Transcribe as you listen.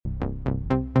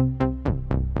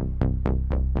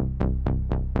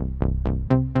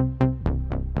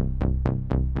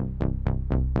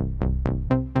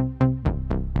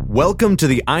Welcome to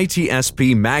the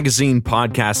ITSP Magazine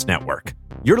Podcast Network.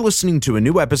 You're listening to a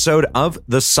new episode of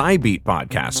the SciBeat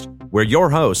Podcast, where your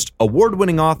host,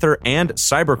 award-winning author and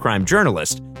cybercrime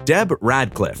journalist, Deb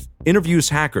Radcliffe, interviews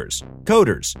hackers,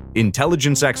 coders,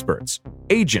 intelligence experts,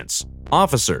 agents,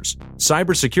 officers,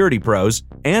 cybersecurity pros,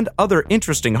 and other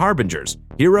interesting harbingers,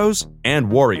 heroes,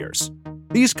 and warriors.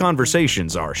 These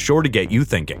conversations are sure to get you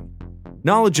thinking.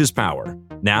 Knowledge is power,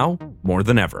 now more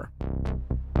than ever.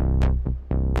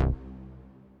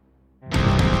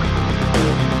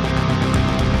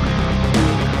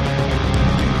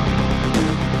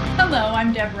 Hello,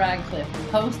 I'm Deb Radcliffe,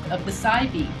 host of the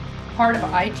SciBeat, part of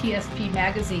ITSP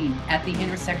Magazine at the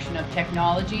intersection of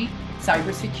technology,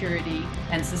 cybersecurity,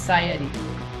 and society.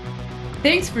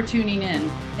 Thanks for tuning in.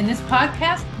 In this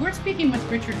podcast, we're speaking with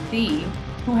Richard Thiem,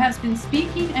 who has been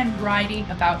speaking and writing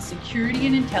about security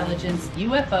and intelligence,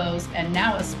 UFOs, and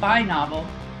now a spy novel,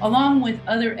 along with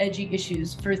other edgy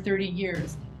issues for 30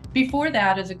 years. Before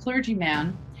that, as a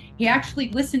clergyman, he actually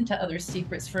listened to other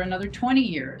secrets for another 20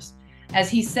 years. As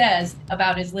he says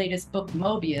about his latest book,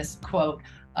 Mobius, quote,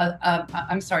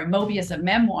 Mobius, a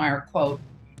memoir, quote,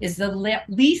 is the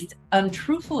least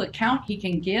untruthful account he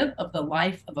can give of the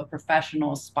life of a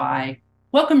professional spy.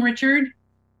 Welcome, Richard.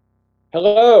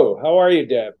 Hello, how are you,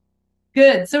 Deb?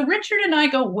 Good. So Richard and I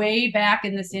go way back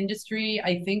in this industry.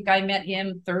 I think I met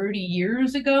him 30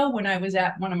 years ago when I was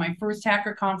at one of my first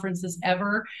hacker conferences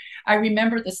ever. I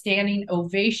remember the standing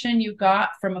ovation you got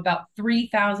from about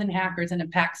 3,000 hackers in a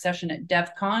packed session at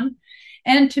DEF CON.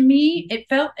 And to me, it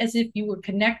felt as if you were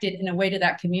connected in a way to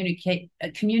that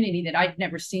community that I'd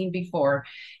never seen before.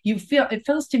 It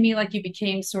feels to me like you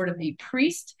became sort of a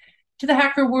priest to the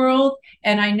hacker world,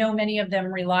 and I know many of them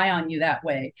rely on you that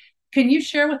way. Can you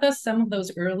share with us some of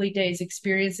those early days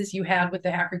experiences you had with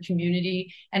the hacker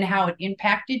community and how it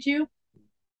impacted you?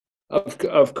 Of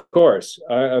course.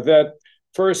 The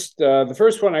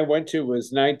first one I went to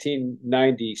was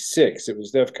 1996. It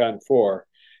was DEF CON 4,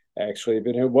 actually,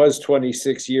 but it was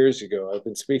 26 years ago. I've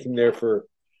been speaking there for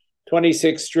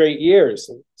 26 straight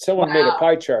years. Someone made a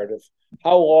pie chart of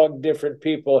how long different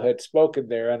people had spoken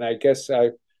there, and I guess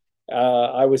I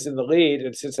was in the lead,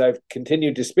 and since I've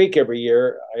continued to speak every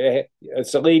year,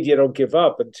 it's a lead you don't give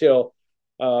up until,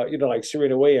 like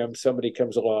Serena Williams, somebody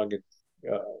comes along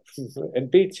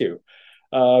and beats you.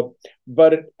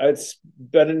 But it's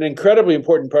been an incredibly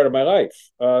important part of my life.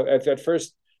 At that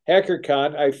first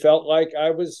HackerCon, I felt like I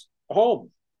was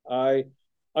home. I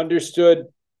understood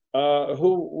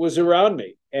who was around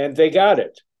me, and they got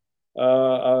it.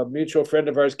 A mutual friend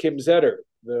of ours, Kim Zetter,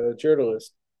 the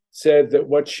journalist, said that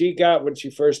what she got when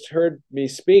she first heard me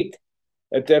speak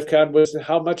at DEF CON was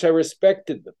how much I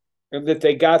respected them and that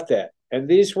they got that. And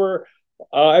these were,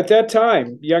 at that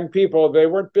time, young people. They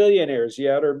weren't billionaires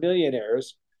yet or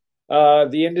millionaires.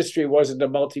 The industry wasn't a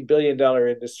multi-billion-dollar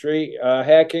industry.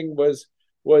 Hacking was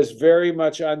very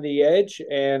much on the edge,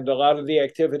 and a lot of the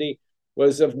activity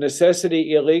was of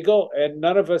necessity illegal, and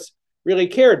none of us really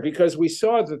cared because we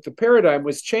saw that the paradigm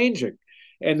was changing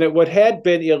and that what had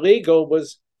been illegal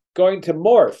was going to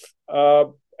morph,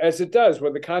 as it does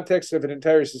when the context of an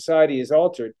entire society is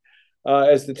altered,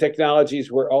 as the technologies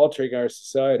were altering our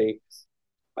society.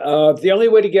 The only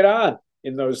way to get on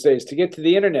in those days, to get to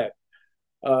the internet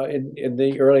in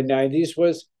the early 90s,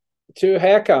 was to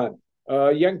hack on.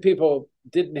 Young people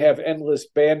didn't have endless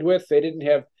bandwidth. They didn't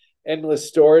have endless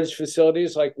storage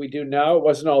facilities like we do now. It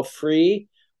wasn't all free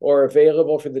or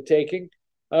available for the taking.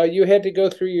 You had to go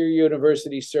through your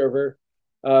university server.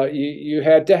 You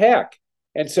had to hack.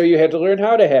 And so you had to learn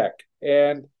how to hack.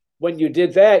 And when you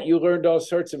did that, you learned all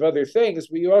sorts of other things,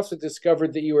 but you also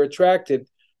discovered that you were attracted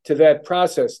to that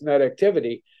process and that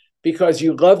activity because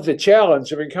you loved the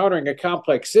challenge of encountering a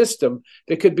complex system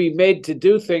that could be made to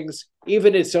do things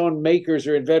even its own makers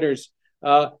or inventors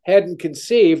hadn't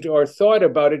conceived or thought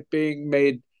about it being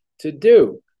made to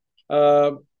do.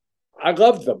 I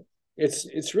loved them.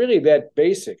 It's really that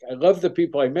basic. I love the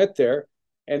people I met there.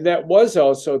 And that was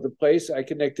also the place I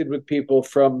connected with people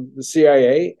from the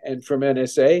CIA and from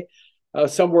NSA.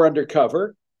 Some were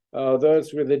undercover.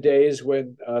 Those were the days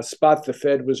when Spot the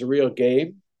Fed was a real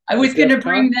game. I was going to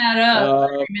bring that up.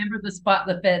 I remember the Spot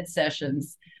the Fed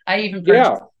sessions. I even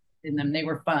participated in them. They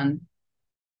were fun.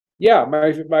 Yeah,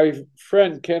 my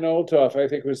friend Ken Olthoff, I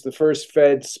think, was the first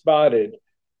Fed spotted.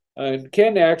 And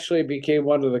Ken actually became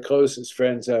one of the closest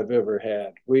friends I've ever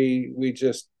had. We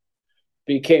just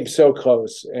became so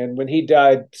close. And when he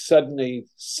died, suddenly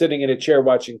sitting in a chair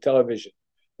watching television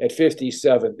at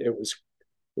 57, it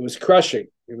was crushing.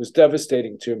 It was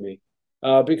devastating to me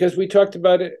because we talked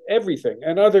about everything.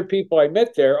 And other people I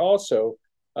met there also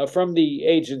from the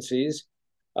agencies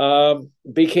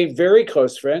became very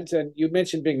close friends. And you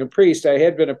mentioned being a priest. I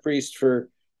had been a priest for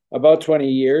about 20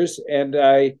 years, and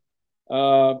I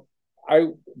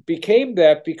became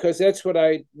that because that's what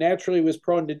I naturally was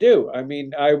prone to do. I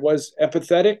mean, I was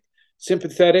empathetic,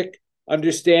 sympathetic,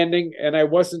 understanding, and I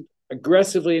wasn't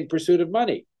aggressively in pursuit of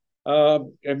money.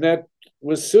 And that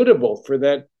was suitable for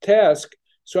that task.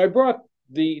 So I brought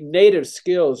the native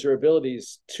skills or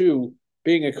abilities to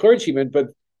being a clergyman, but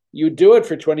you do it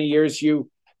for 20 years, you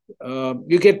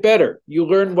get better. You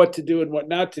learn what to do and what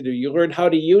not to do. You learn how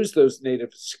to use those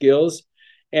native skills.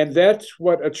 And that's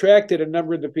what attracted a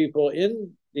number of the people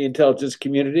in the intelligence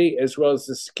community as well as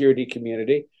the security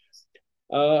community.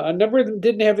 A number of them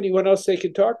didn't have anyone else they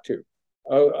could talk to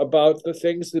about the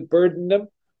things that burdened them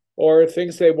or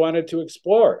things they wanted to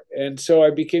explore. And so I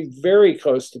became very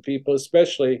close to people,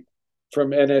 especially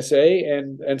from NSA,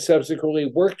 and subsequently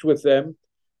worked with them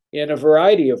in a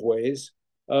variety of ways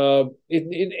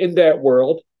in that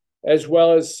world, as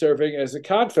well as serving as a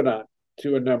confidant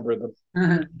to a number of them.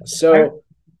 Mm-hmm. So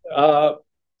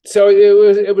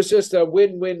it was just a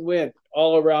win-win-win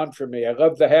all around for me. I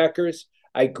love the hackers.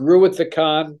 I grew with the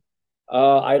con.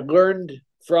 I learned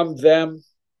from them.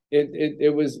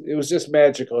 It was just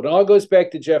magical. It all goes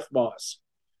back to Jeff Moss,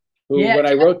 who when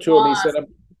I wrote to him, he said,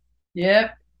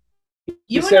 "Yep."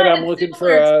 He said, "I'm looking for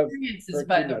experiences,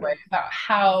 by the way, about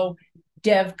how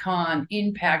DevCon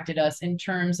impacted us in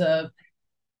terms of."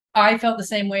 I felt the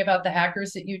same way about the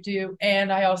hackers that you do.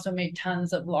 And I also made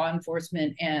tons of law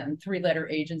enforcement and three-letter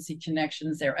agency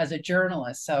connections there as a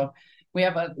journalist. So we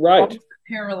have a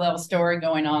parallel story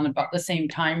going on about the same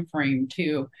time frame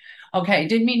too. Okay,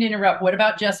 didn't mean to interrupt. What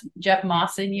about Jeff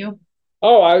Moss and you?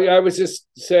 Oh, I was just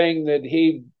saying that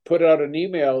he put out an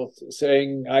email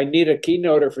saying, I need a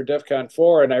keynoter for DEF CON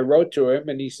 4. And I wrote to him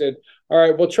and he said, all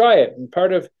right, we'll try it. And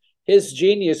part of his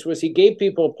genius was he gave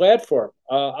people a platform.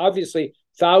 Obviously,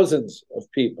 thousands of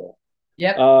people,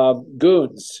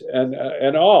 goons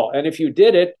and all. And if you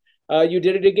did it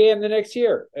again the next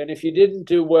year. And if you didn't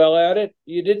do well at it,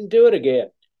 you didn't do it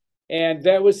again. And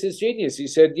that was his genius. He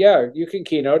said, yeah, you can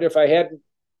keynote. If I hadn't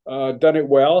done it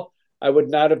well, I would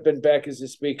not have been back as a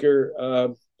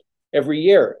speaker every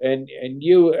year. And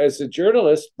you, as a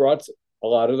journalist, brought a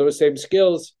lot of those same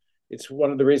skills. It's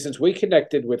one of the reasons we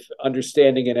connected with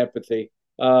understanding and empathy.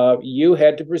 You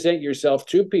had to present yourself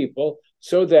to people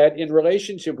so that in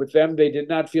relationship with them, they did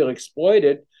not feel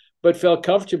exploited, but felt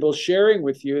comfortable sharing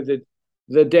with you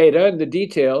the data and the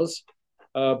details,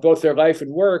 both their life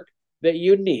and work, that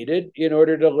you needed in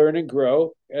order to learn and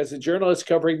grow as a journalist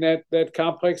covering that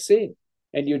complex scene.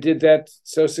 And you did that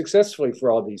so successfully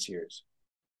for all these years.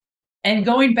 And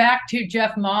going back to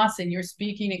Jeff Moss and your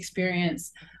speaking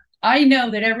experience, I know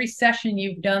that every session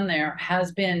you've done there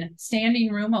has been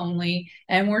standing room only,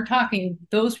 and we're talking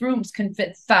those rooms can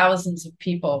fit thousands of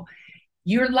people.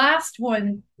 Your last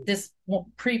one, this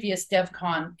previous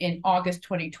DevCon in August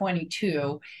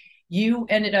 2022, you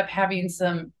ended up having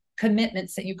some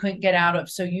commitments that you couldn't get out of.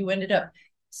 So you ended up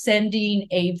sending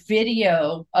a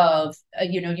video of,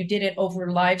 you did it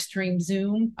over live stream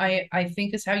Zoom, I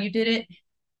think is how you did it.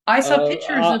 I saw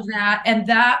pictures of that, and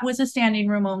that was a standing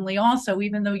room only also,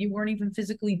 even though you weren't even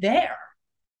physically there.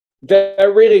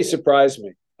 That really surprised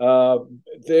me.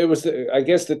 There was, I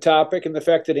guess, the topic and the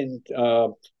fact that in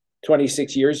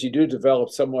 26 years, you do develop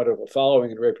somewhat of a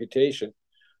following and reputation.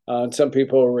 And some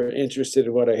people were interested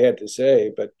in what I had to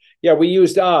say. But yeah, we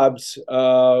used OBS,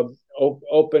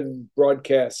 open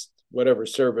broadcast, whatever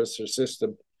service or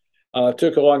system.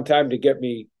 Took a long time to get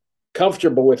me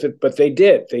comfortable with it, but they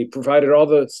did. They provided all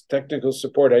the technical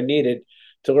support I needed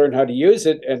to learn how to use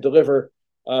it and deliver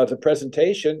the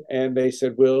presentation. And they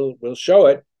said, we'll show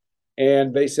it.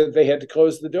 And they said they had to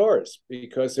close the doors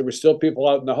because there were still people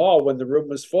out in the hall when the room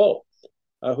was full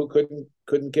who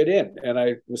couldn't get in. And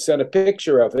I was sent a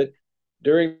picture of it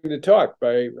during the talk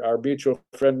by our mutual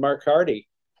friend Mark Hardy,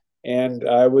 and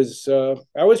I was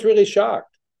really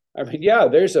shocked. I mean, yeah,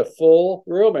 there's a full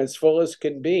room, as full as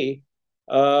can be,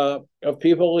 of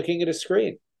people looking at a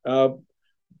screen, and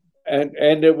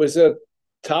it was a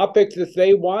topic that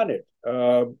they wanted.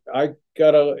 I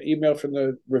got an email from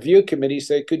the review committee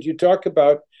saying, could you talk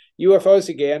about UFOs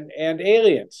again and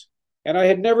aliens? And I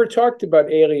had never talked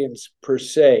about aliens per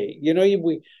se.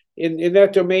 In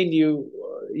that domain, you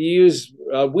use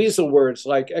weasel words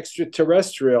like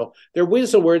extraterrestrial. They're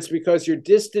weasel words because you're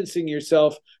distancing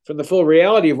yourself from the full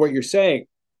reality of what you're saying.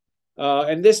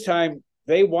 And this time,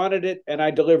 they wanted it, and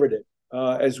I delivered it,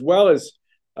 as well as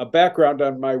a background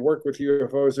on my work with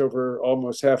UFOs over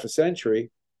almost half a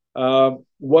century.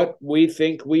 What we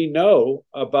think we know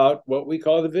about what we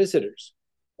call the visitors.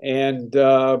 And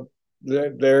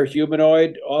they're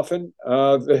humanoid often.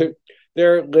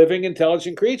 They're living,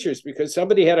 intelligent creatures because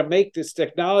somebody had to make this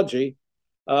technology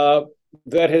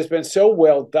that has been so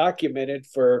well documented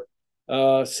for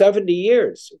 70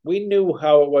 years. We knew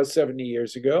how it was 70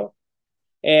 years ago.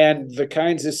 And the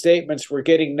kinds of statements we're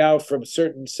getting now from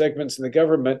certain segments in the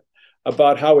government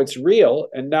about how it's real,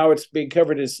 and now it's being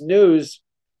covered as news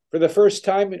for the first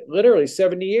time, literally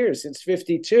 70 years, since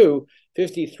 52,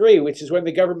 53, which is when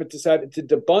the government decided to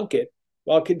debunk it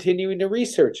while continuing to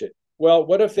research it. Well,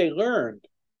 what if they learned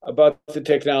about the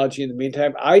technology in the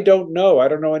meantime? I don't know. I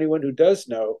don't know anyone who does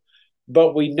know.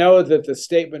 But we know that the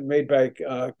statement made by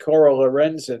Cora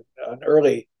Lorenzen, an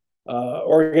early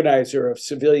organizer of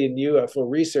civilian UFO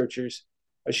researchers,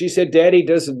 she said, Daddy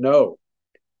doesn't know.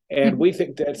 And we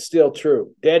think that's still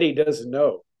true. Daddy doesn't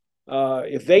know.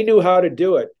 If they knew how to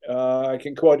do it, I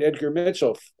can quote Edgar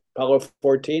Mitchell, Apollo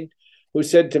 14, who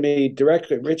said to me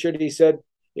directly, Richard, he said,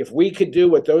 if we could do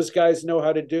what those guys know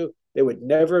how to do, they would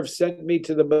never have sent me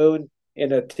to the moon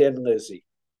in a Tin Lizzie.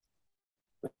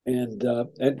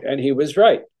 And he was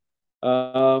right.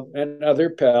 And other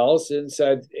pals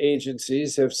inside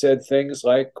agencies have said things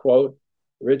like, quote,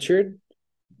 Richard,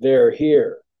 they're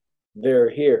here. They're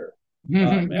here.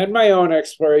 And my own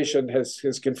exploration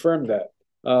has confirmed that.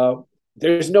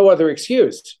 There's no other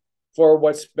excuse for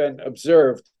what's been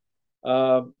observed.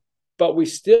 But we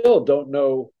still don't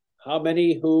know how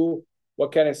many, who,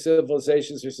 what kind of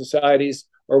civilizations or societies,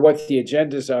 or what the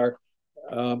agendas are.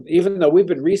 Even though we've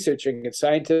been researching it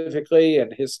scientifically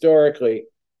and historically,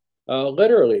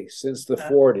 literally since the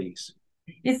 40s.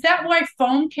 Is that why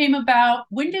Foam came about?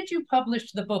 When did you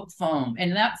publish the book Foam?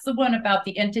 And that's the one about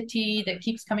the entity that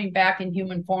keeps coming back in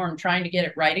human form, trying to get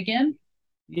it right again?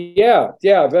 Yeah,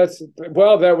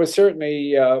 that was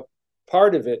certainly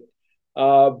part of it.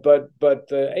 But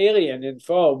the alien in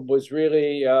Foam was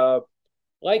really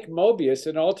like Mobius,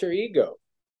 an alter ego.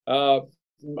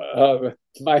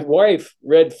 My wife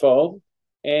read Foam,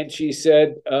 and she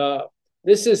said,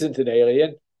 "This isn't an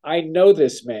alien. I know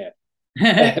this man."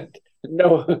 And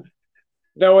no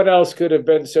one else could have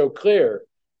been so clear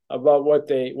about what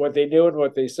they knew and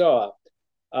what they saw.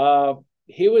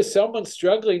 He was someone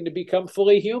struggling to become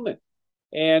fully human,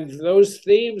 and those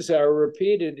themes are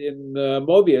repeated in the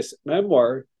Mobius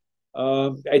memoir.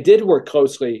 I did work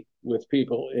closely with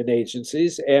people in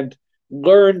agencies and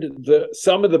learned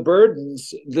some of the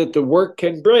burdens that the work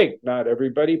can bring. Not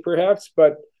everybody, perhaps,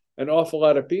 but an awful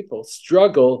lot of people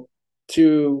struggle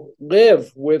to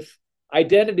live with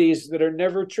identities that are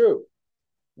never true,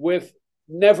 with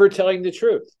never telling the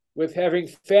truth, with having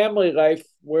family life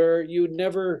where you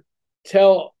never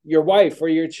tell your wife or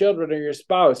your children or your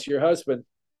spouse, your husband,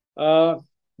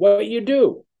 what you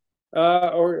do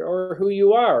or who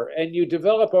you are. And you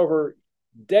develop over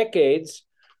decades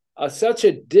such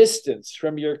a distance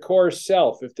from your core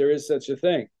self, if there is such a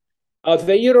thing,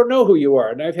 that you don't know who you are.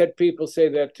 And I've had people say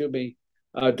that to me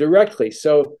directly.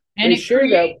 So and it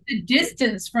creates the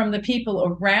distance from the people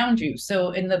around you.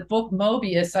 So in the book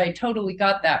Mobius, I totally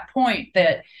got that point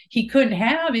that he couldn't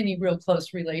have any real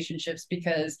close relationships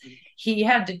because he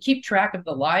had to keep track of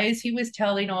the lies he was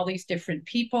telling all these different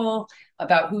people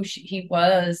about who he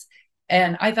was.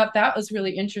 And I thought that was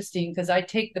really interesting because I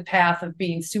take the path of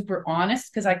being super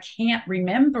honest because I can't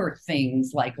remember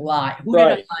things like lie. Who did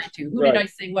I lie to? Who did I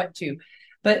say what to?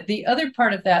 But the other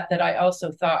part of that I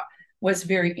also thought was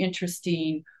very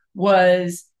interesting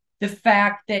was the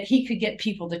fact that he could get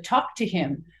people to talk to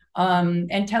him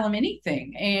and tell him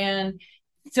anything. And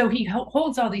so he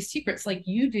holds all these secrets like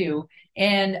you do.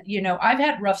 And, I've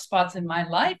had rough spots in my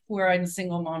life where I'm a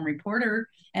single mom reporter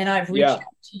and I've reached out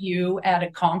to you at a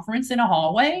conference in a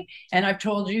hallway and I've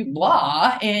told you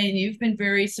blah, and you've been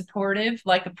very supportive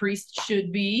like a priest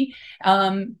should be.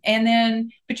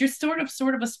 But you're sort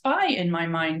of a spy in my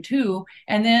mind too.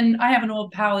 And then I have an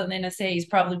old pal in the NSA. He's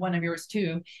probably one of yours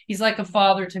too. He's like a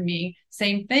father to me.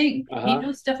 Same thing. He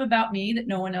knows stuff about me that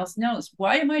no one else knows.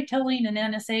 Why am I telling an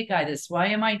NSA guy this? Why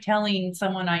am I telling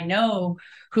someone I know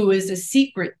who is a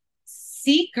secret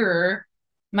seeker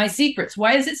my secrets?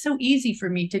 Why is it so easy for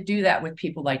me to do that with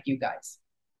people like you guys?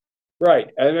 Right.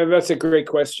 And that's a great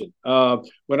question.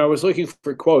 When I was looking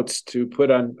for quotes to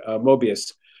put on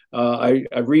Mobius, I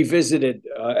revisited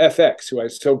FX, who I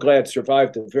was so glad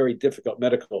survived a very difficult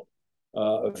medical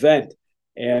event.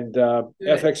 And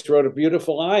FX wrote a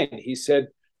beautiful line. He said,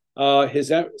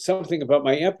 something about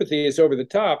my empathy is over the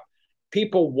top.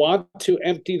 People want to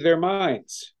empty their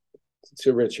minds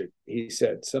to Richard, he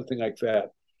said, something like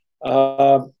that.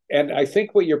 And I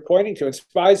think what you're pointing to, and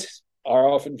spies are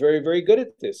often very, very good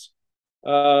at this.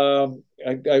 I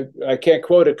can't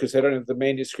quote it because I don't have the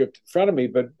manuscript in front of me,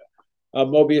 but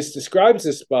Mobius describes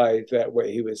the spy that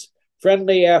way. He was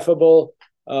friendly, affable,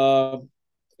 and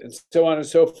so on and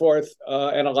so forth,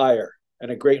 and a liar,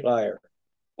 and a great liar.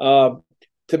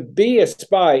 To be a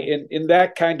spy in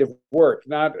that kind of work,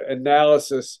 not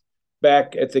analysis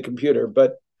back at the computer,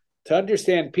 but to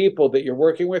understand people that you're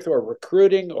working with or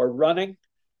recruiting or running,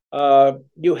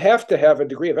 you have to have a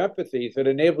degree of empathy that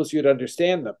enables you to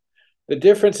understand them. The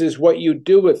difference is what you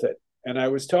do with it. And I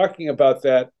was talking about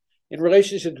that in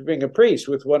relationship to being a priest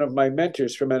with one of my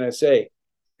mentors from NSA.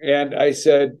 And I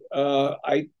said,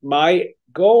 my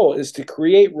goal is to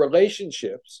create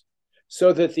relationships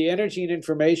so that the energy and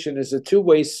information is a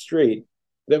two-way street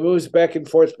that moves back and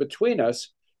forth between us,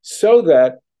 so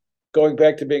that, going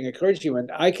back to being a clergyman,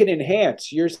 I can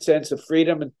enhance your sense of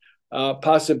freedom and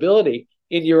possibility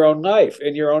in your own life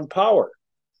and your own power.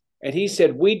 And he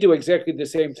said, we do exactly the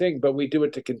same thing, but we do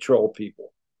it to control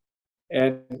people.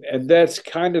 And that's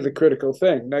kind of the critical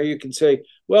thing. Now you can say,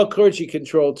 well, clergy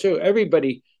control too.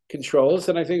 Everybody controls.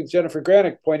 And I think Jennifer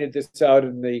Granick pointed this out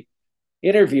in the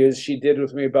interviews she did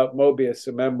with me about Mobius,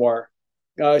 a memoir.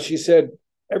 She said,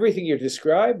 everything you're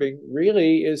describing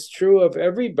really is true of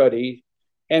everybody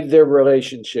and their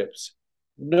relationships.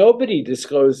 Nobody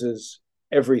discloses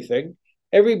everything.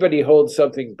 Everybody holds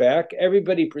something back.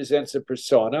 Everybody presents a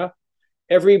persona.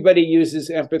 Everybody uses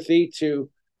empathy to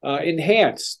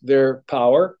enhance their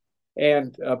power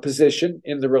and position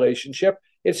in the relationship.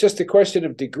 It's just a question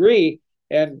of degree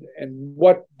and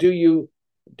what do you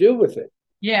do with it?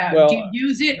 Yeah. Well, do you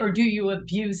use it or do you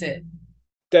abuse it?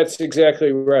 That's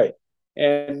exactly right.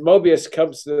 And Mobius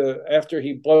comes after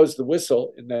he blows the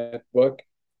whistle in that book.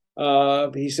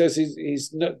 He says he's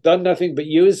done nothing but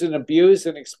use and abuse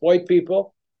and exploit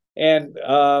people. And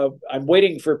I'm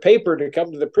waiting for paper to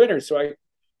come to the printer so I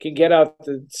can get out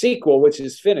the sequel, which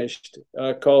is finished,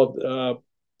 called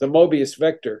The Mobius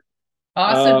Vector.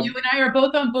 Awesome. You and I are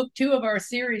both on book 2 of our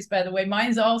series, by the way.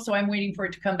 Mine's also, I'm waiting for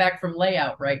it to come back from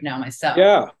layout right now myself.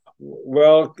 Yeah.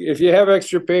 Well, if you have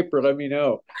extra paper, let me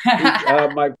know.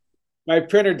 My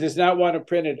printer does not want to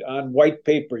print it on white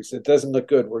papers. It doesn't look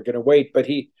good. We're going to wait. But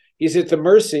he's at the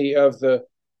mercy of the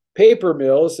paper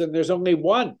mills, and there's only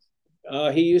one.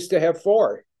 He used to have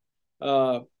 4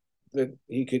 that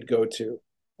he could go to.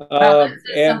 Well, that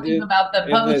says something about the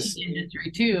publishing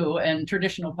industry too, and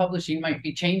traditional publishing might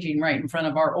be changing right in front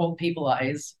of our old people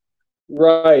eyes.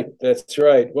 Right, that's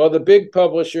right. Well, the big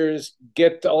publishers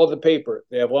get all the paper.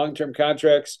 They have long-term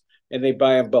contracts and they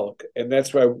buy in bulk, and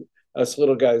that's why us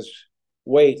little guys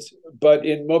wait. But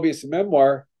in Mobius'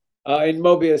 memoir, in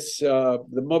Mobius,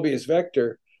 the Mobius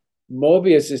Vector,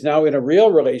 Mobius is now in a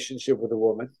real relationship with a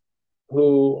woman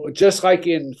who, just like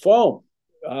in Foam,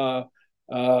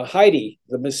 Heidi,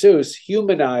 the masseuse,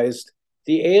 humanized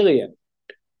the alien.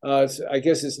 I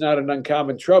guess it's not an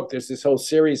uncommon trope. There's this whole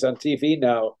series on TV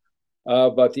now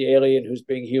about the alien who's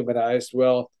being humanized.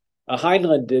 Well,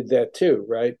 Heinlein did that too,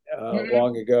 right?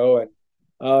 Long ago. And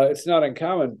it's not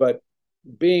uncommon, but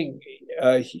being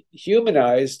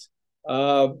humanized,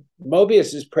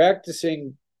 Mobius is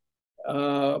practicing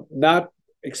not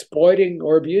exploiting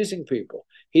or abusing people.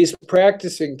 He's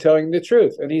practicing telling the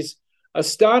truth. And he's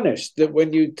astonished that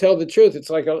when you tell the truth, it's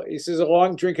like, he says, a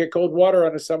long drink of cold water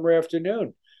on a summer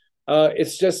afternoon.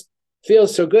 It's just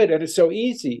feels so good, and it's so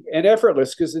easy and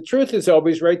effortless because the truth is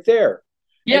always right there.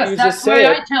 Yes, that's why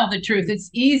I tell the truth. It's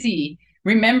easy.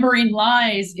 Remembering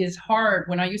lies is hard.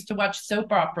 When I used to watch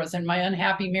soap operas in my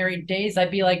unhappy married days,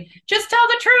 I'd be like, just tell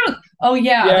the truth. Oh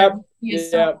yeah,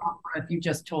 soap opera if you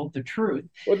just told the truth.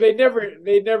 Well, they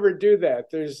never do that.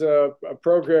 There's a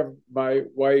program my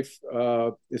wife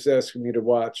is asking me to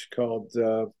watch called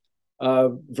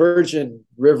Virgin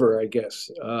River, I guess.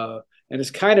 And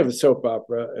it's kind of a soap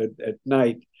opera at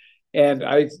night. And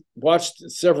I watched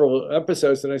several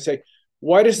episodes and I say,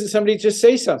 why doesn't somebody just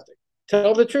say something?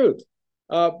 Tell the truth.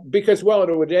 Because, well,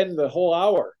 it would end the whole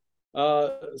hour.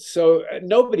 So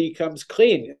nobody comes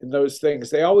clean in those things.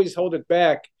 They always hold it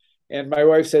back. And my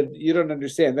wife said, you don't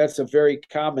understand. That's a very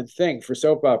common thing for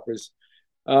soap operas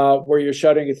where you're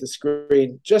shouting at the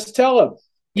screen. Just tell them.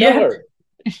 Tell her.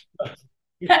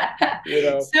 So,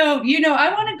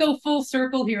 I want to go full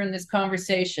circle here in this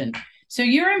conversation. So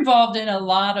you're involved in a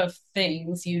lot of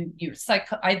things.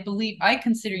 I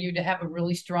consider you to have a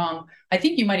really strong, I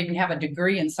think you might even have a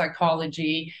degree in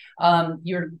psychology.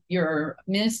 Your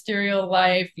ministerial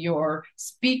life, your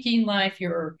speaking life,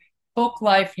 your book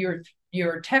life,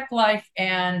 your tech life,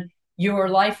 and your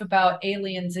life about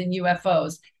aliens and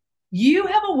UFOs. You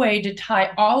have a way to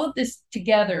tie all of this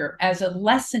together as a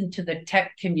lesson to the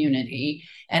tech community.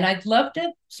 And I'd love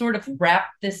to sort of wrap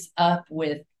this up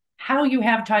with how you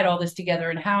have tied all this together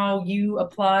and how you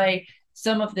apply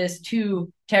some of this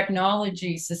to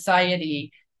technology,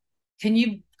 society. Can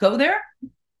you go there?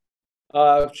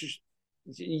 Uh,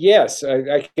 yes,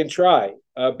 I can try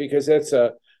because that's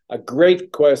a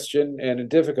great question and a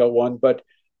difficult one. But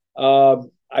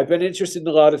I've been interested in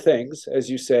a lot of things, as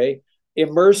you say,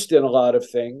 immersed in a lot of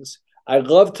things. I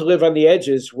love to live on the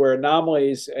edges where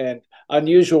anomalies and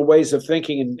unusual ways of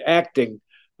thinking and acting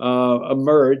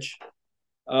emerge.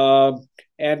 And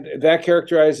that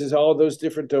characterizes all of those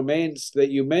different domains that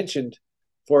you mentioned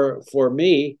for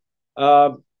me.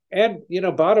 And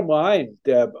bottom line,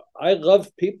 Deb, I love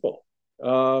people.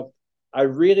 I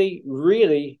really,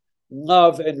 really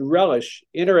love and relish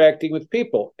interacting with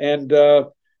people. And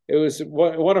it was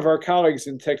one of our colleagues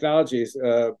in technologies,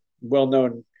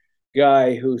 well-known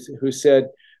guy who said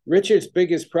Richard's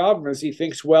biggest problem is he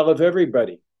thinks well of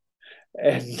everybody,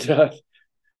 and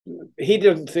he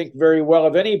didn't think very well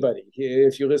of anybody.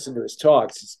 If you listen to his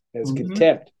talks, he has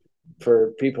contempt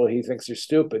for people he thinks are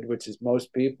stupid, which is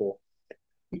most people.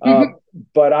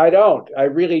 But I don't.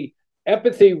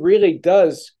 Empathy really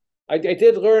does. I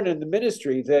did learn in the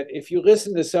ministry that if you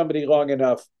listen to somebody long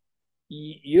enough,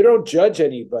 you don't judge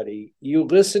anybody. You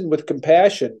listen with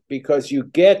compassion because you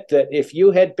get that if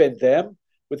you had been them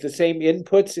with the same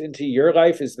inputs into your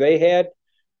life as they had,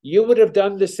 you would have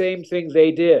done the same thing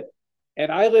they did. And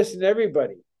I listen to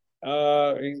everybody,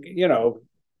 who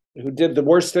did the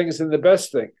worst things and the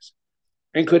best things,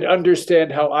 and could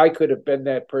understand how I could have been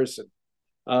that person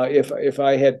if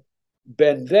I had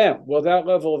been them. Well, that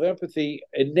level of empathy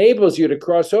enables you to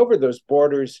cross over those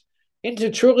borders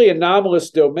into truly anomalous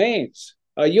domains.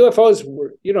 UFOs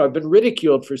have been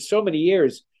ridiculed for so many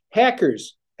years.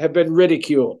 Hackers have been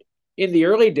ridiculed in the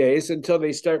early days until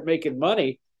they start making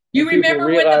money. You remember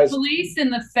when the police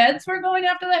and the feds were going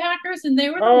after the hackers, and they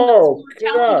were the ones who were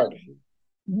telling them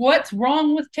what's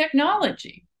wrong with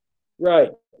technology. Right.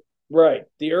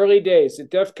 The early days at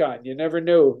DEF CON, you never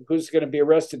knew who's going to be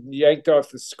arrested and yanked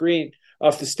off the stage.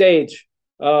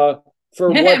 And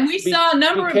we saw a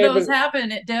number of those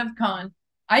happen at DEF CON.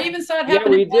 I even saw it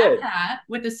happen at Black Hat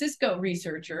with a Cisco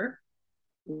researcher.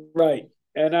 Right.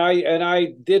 And I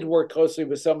did work closely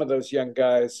with some of those young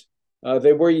guys.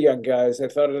 They were young guys. I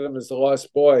thought of them as the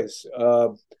Lost Boys.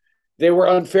 They were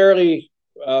unfairly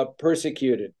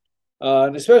persecuted.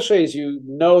 And especially as you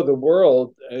know the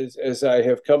world, as I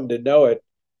have come to know it,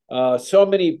 so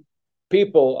many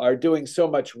people are doing so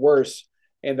much worse,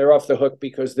 and they're off the hook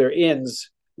because they're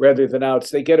ins rather than outs.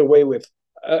 They get away with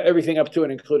everything up to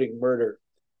and including murder.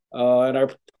 And our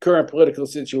current political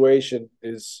situation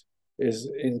is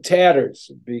in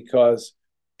tatters because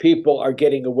people are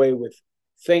getting away with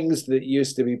things that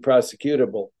used to be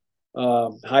prosecutable,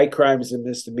 high crimes and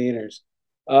misdemeanors.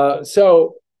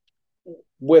 So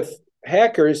with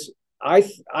hackers,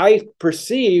 I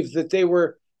perceive that they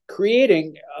were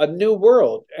creating a new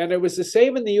world. And it was the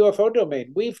same in the UFO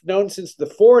domain. We've known since the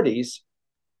 40s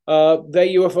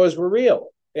that UFOs were real.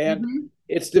 And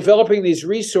it's developing these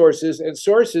resources and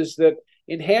sources that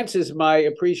enhances my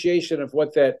appreciation of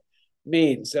what that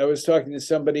means. I was talking to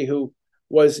somebody who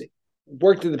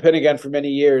worked in the Pentagon for many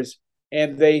years,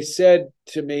 and they said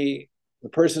to me, the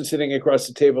person sitting across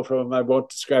the table from him, I won't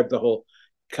describe the whole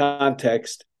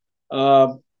context,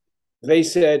 he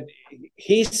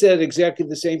said exactly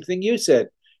the same thing you said.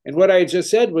 And what I just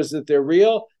said was that they're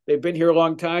real, they've been here a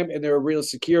long time, and they're a real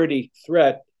security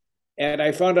threat. And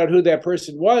I found out who that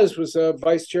person was a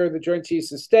vice chair of the Joint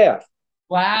Chiefs of Staff.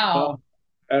 Wow.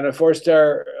 And a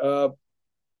 4-star.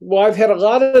 Well, I've had a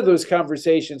lot of those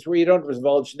conversations where you don't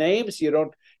divulge names, you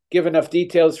don't give enough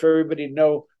details for everybody to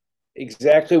know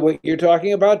exactly what you're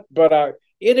talking about, but I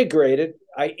integrate it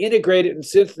and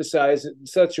synthesize it in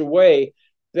such a way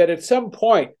that at some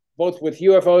point, both with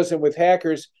UFOs and with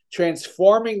hackers,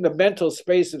 transforming the mental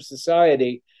space of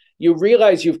society, you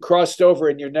realize you've crossed over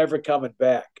and you're never coming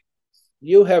back.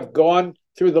 You have gone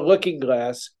through the looking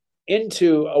glass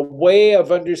into a way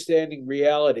of understanding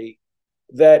reality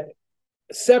that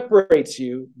separates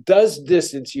you, does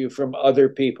distance you from other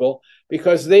people,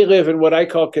 because they live in what I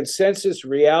call consensus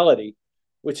reality,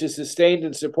 which is sustained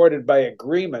and supported by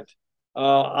agreement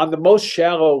on the most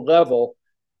shallow level,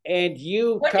 and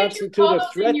you constitute a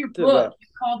threat to them. You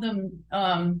call them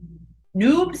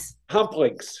noobs?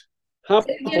 Humplings.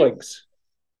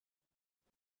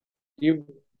 Do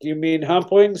you mean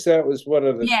humplings? That was one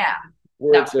of the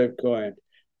words I've coined.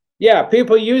 Yeah,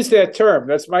 people use that term.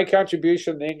 That's my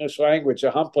contribution in the English language,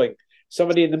 a humpling.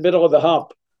 Somebody in the middle of the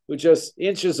hump who just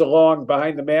inches along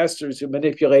behind the masters who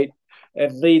manipulate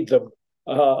and lead them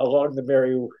along the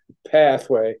merry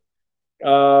pathway.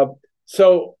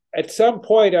 So at some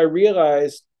point I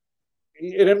realized,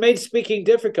 and it made speaking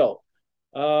difficult,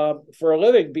 for a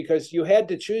living because you had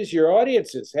to choose your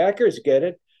audiences. Hackers get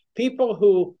it. People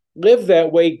who live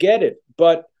that way get it,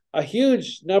 but a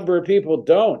huge number of people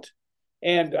don't.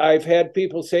 And I've had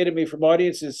people say to me from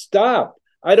audiences, "Stop!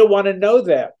 I don't want to know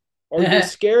that," or "You're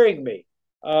scaring me."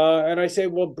 And I say,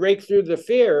 "Well, break through the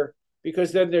fear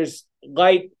because then there's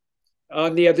light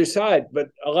on the other side." But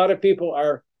a lot of people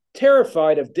are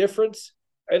terrified of difference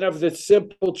and of the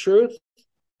simple truth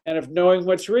and of knowing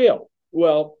what's real.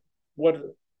 Well, what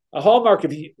a hallmark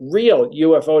of real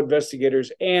UFO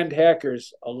investigators and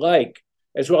hackers alike,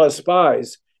 as well as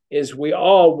spies, is we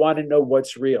all want to know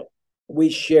what's real. We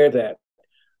share that.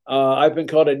 I've been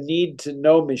called a need to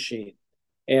know machine.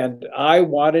 And I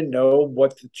want to know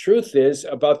what the truth is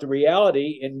about the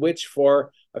reality in which,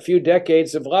 for a few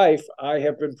decades of life, I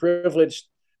have been privileged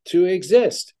to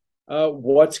exist.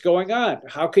 What's going on?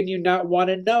 How can you not want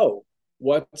to know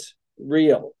what's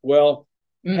real? Well,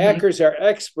 hackers are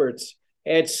experts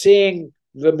at seeing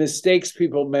the mistakes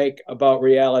people make about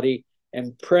reality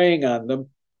and preying on them.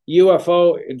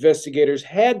 UFO investigators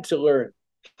had to learn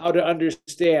how to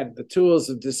understand the tools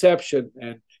of deception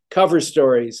and cover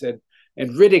stories and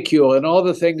ridicule and all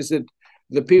the things that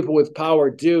the people with power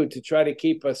do to try to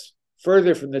keep us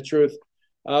further from the truth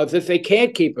that they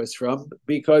can't keep us from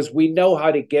because we know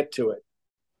how to get to it.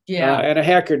 Yeah. And a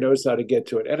hacker knows how to get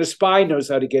to it, and a spy knows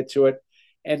how to get to it.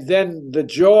 And then the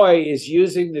joy is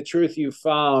using the truth you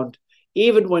found,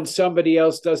 even when somebody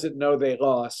else doesn't know they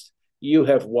lost, you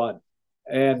have won.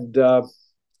 And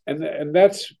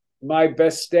that's my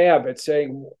best stab at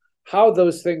saying how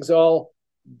those things all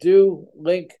do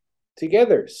link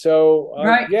together. So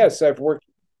right. Yes, I've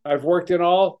worked in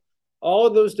all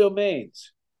of those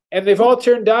domains, and they've all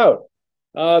turned out.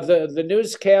 The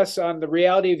newscasts on the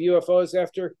reality of UFOs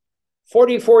after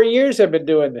 44 years I've been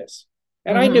doing this,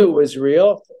 and I knew it was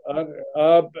real,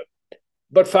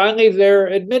 but finally they're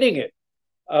admitting it.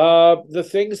 The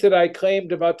things that I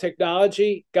claimed about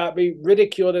technology got me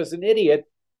ridiculed as an idiot,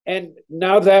 and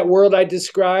now that world I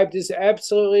described is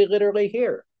absolutely literally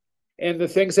here. And the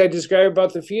things I describe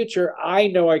about the future, I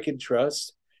know I can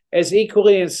trust as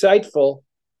equally insightful.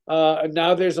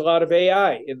 Now there's a lot of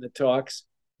AI in the talks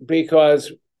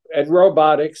and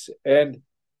robotics, and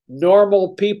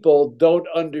normal people don't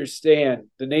understand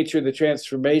the nature of the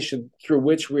transformation through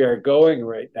which we are going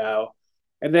right now.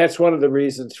 And that's one of the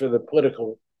reasons for the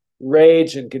political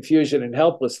rage and confusion and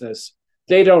helplessness.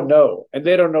 They don't know. And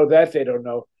they don't know that they don't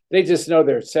know. They just know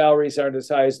their salaries aren't as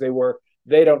high as they were.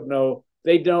 They don't know.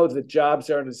 They know the jobs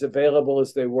aren't as available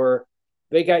as they were.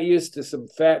 They got used to some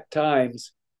fat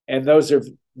times, and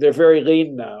they're very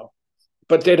lean now.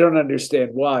 But they don't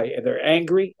understand why. And they're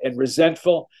angry and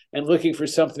resentful and looking for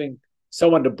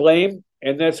someone to blame.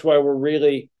 And that's why we're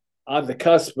really on the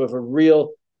cusp of a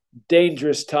real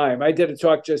dangerous time. I did a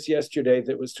talk just yesterday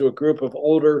that was to a group of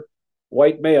older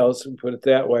white males, and put it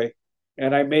that way.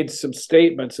 And I made some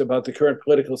statements about the current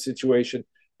political situation,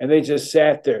 and they just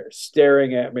sat there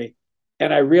staring at me.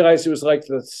 And I realized it was like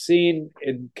the scene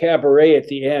in Cabaret at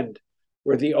the end,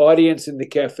 where the audience in the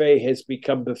cafe has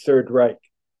become the Third Reich.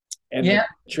 And the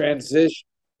transition.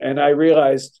 And I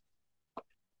realized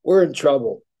we're in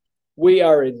trouble. We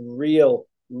are in real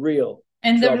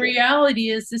and trouble. The reality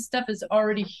is this stuff is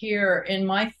already here. In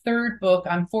my third book,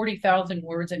 I'm 40,000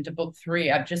 words into book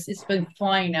 3. It's been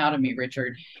flying out of me,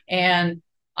 Richard. And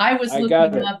I was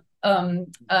looking up,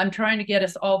 I'm trying to get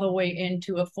us all the way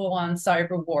into a full-on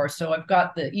cyber war. So I've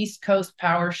got the East Coast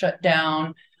power shut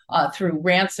down through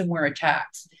ransomware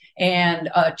attacks. And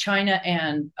China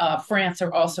and France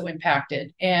are also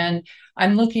impacted. And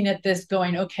I'm looking at this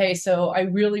going, okay, so I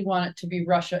really want it to be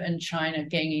Russia and China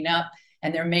ganging up.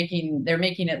 And they're making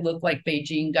it look like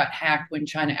Beijing got hacked when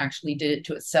China actually did it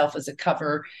to itself as a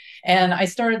cover. And I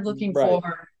started looking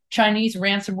for Chinese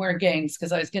ransomware gangs,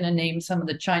 because I was going to name some of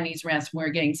the Chinese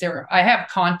ransomware gangs. I have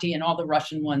Conti and all the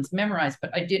Russian ones memorized,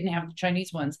 but I didn't have the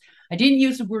Chinese ones. I didn't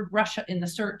use the word Russia in the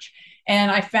search.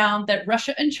 And I found that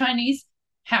Russia and Chinese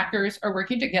hackers are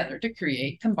working together to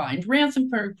create combined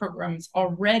ransomware programs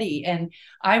already. And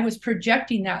I was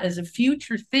projecting that as a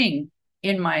future thing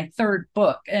in my third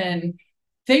book. And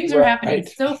things are happening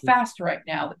so fast right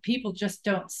now that people just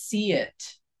don't see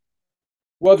it.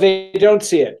 Well, they don't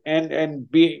see it. And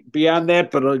beyond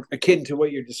that, but akin to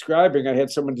what you're describing, I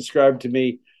had someone describe to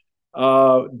me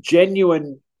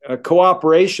genuine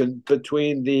cooperation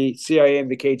between the CIA and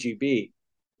the KGB.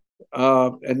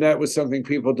 And that was something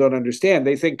people don't understand.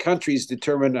 They think countries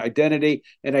determine identity,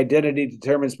 and identity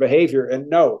determines behavior. And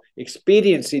no,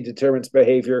 expediency determines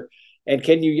behavior. And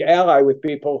can you ally with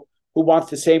people who want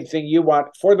the same thing you want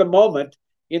for the moment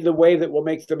in the way that will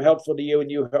make them helpful to you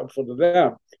and you helpful to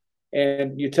them?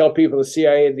 and you tell people the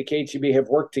CIA and the KGB have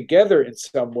worked together in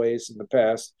some ways in the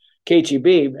past,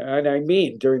 KGB, and I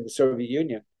mean during the Soviet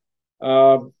Union,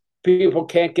 people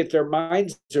can't get their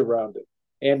minds around it.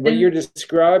 And what you're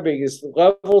describing is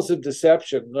levels of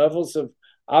deception, levels of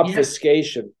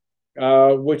obfuscation,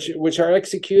 which are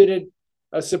executed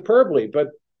superbly. But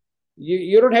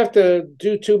you don't have to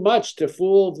do too much to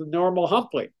fool the normal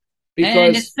humpling.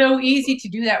 And it's so easy to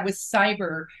do that with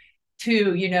cyber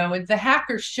too. And the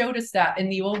hackers showed us that in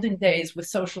the olden days with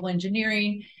social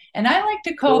engineering. And I like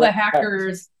to call the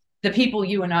hackers the people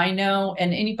you and I know,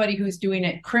 and anybody who's doing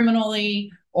it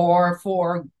criminally or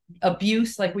for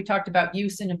abuse, like we talked about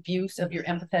use and abuse of your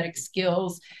empathetic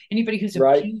skills, anybody who's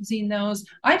abusing those,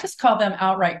 I just call them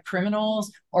outright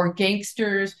criminals or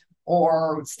gangsters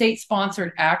or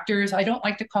state-sponsored actors. I don't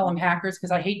like to call them hackers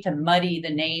because I hate to muddy the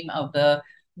name of the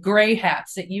gray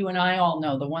hats that you and I all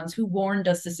know, the ones who warned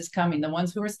us this is coming, the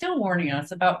ones who are still warning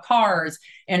us about cars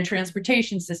and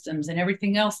transportation systems and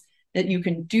everything else that you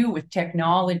can do with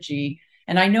technology.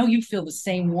 And I know you feel the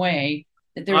same way.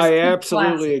 That there's I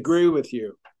absolutely agree with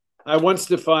you. I once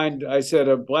I said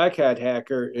a black hat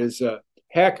hacker is a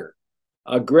hacker.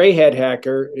 A gray hat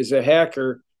hacker is a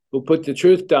hacker who put the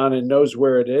truth down and knows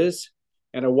where it is.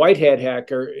 And a white hat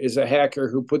hacker is a hacker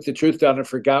who put the truth down and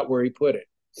forgot where he put it.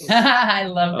 I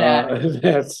love that.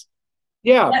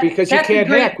 Because you can't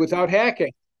hack without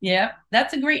hacking. Yeah,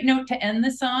 that's a great note to end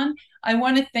this on. I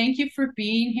want to thank you for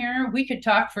being here. We could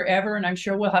talk forever, and I'm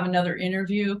sure we'll have another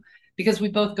interview because we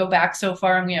both go back so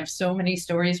far and we have so many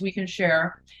stories we can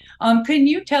share. Can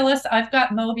you tell us, I've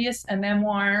got Mobius, a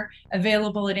memoir,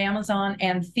 available at Amazon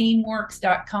and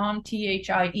themeworks.com,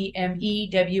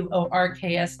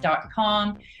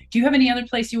 THIEMEWORKS.com. Do you have any other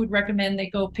place you would recommend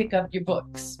they go pick up your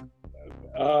books?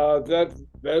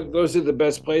 Those are the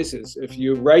best places. If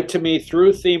you write to me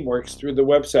through ThemeWorks, through the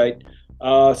website,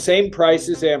 same price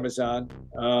as Amazon,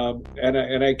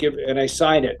 and I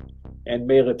sign it and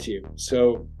mail it to you.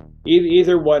 So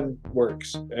either one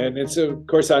works, and it's of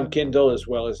course on Kindle as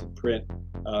well as in print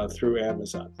through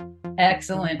Amazon.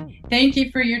 Excellent. Thank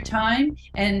you for your time,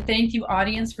 and thank you,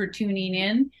 audience, for tuning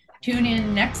in. Tune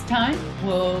in next time.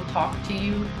 We'll talk to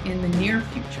you in the near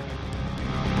future.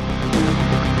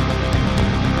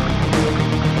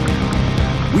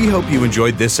 We hope you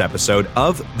enjoyed this episode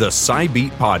of the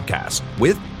SciBeat Podcast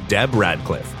with Deb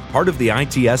Radcliffe, part of the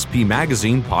ITSP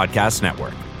Magazine Podcast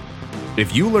Network.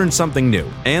 If you learned something new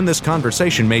and this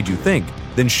conversation made you think,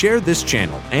 then share this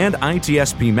channel and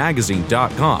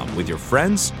ITSPmagazine.com with your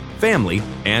friends, family,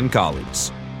 and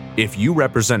colleagues. If you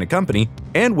represent a company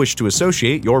and wish to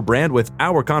associate your brand with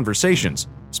our conversations,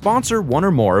 sponsor one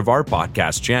or more of our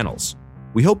podcast channels.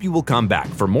 We hope you will come back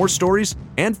for more stories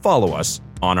and follow us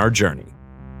on our journey.